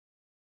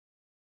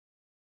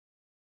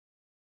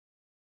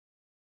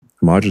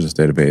homogeneous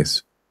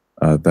database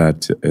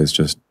that is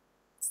just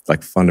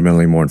like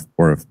fundamentally more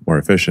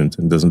efficient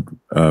and doesn't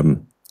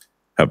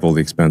have all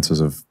the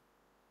expenses of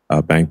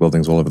bank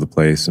buildings all over the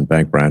place and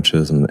bank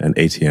branches and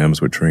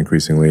ATMs, which are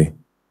increasingly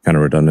kind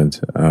of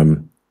redundant.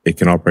 It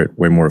can operate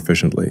way more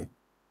efficiently.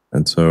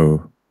 And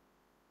so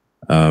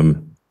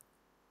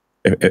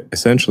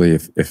essentially,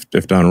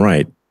 if done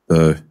right,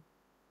 the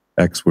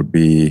X would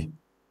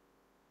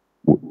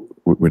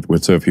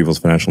serve people's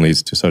financial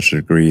needs to such a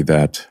degree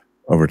that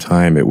over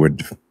time it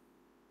would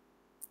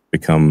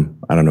become,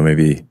 I don't know,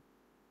 maybe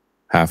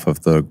half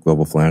of the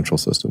global financial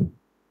system.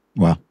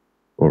 Wow.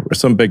 Or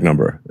some big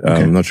number.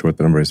 Okay. I'm not sure what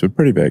the number is, but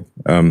pretty big.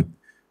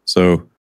 So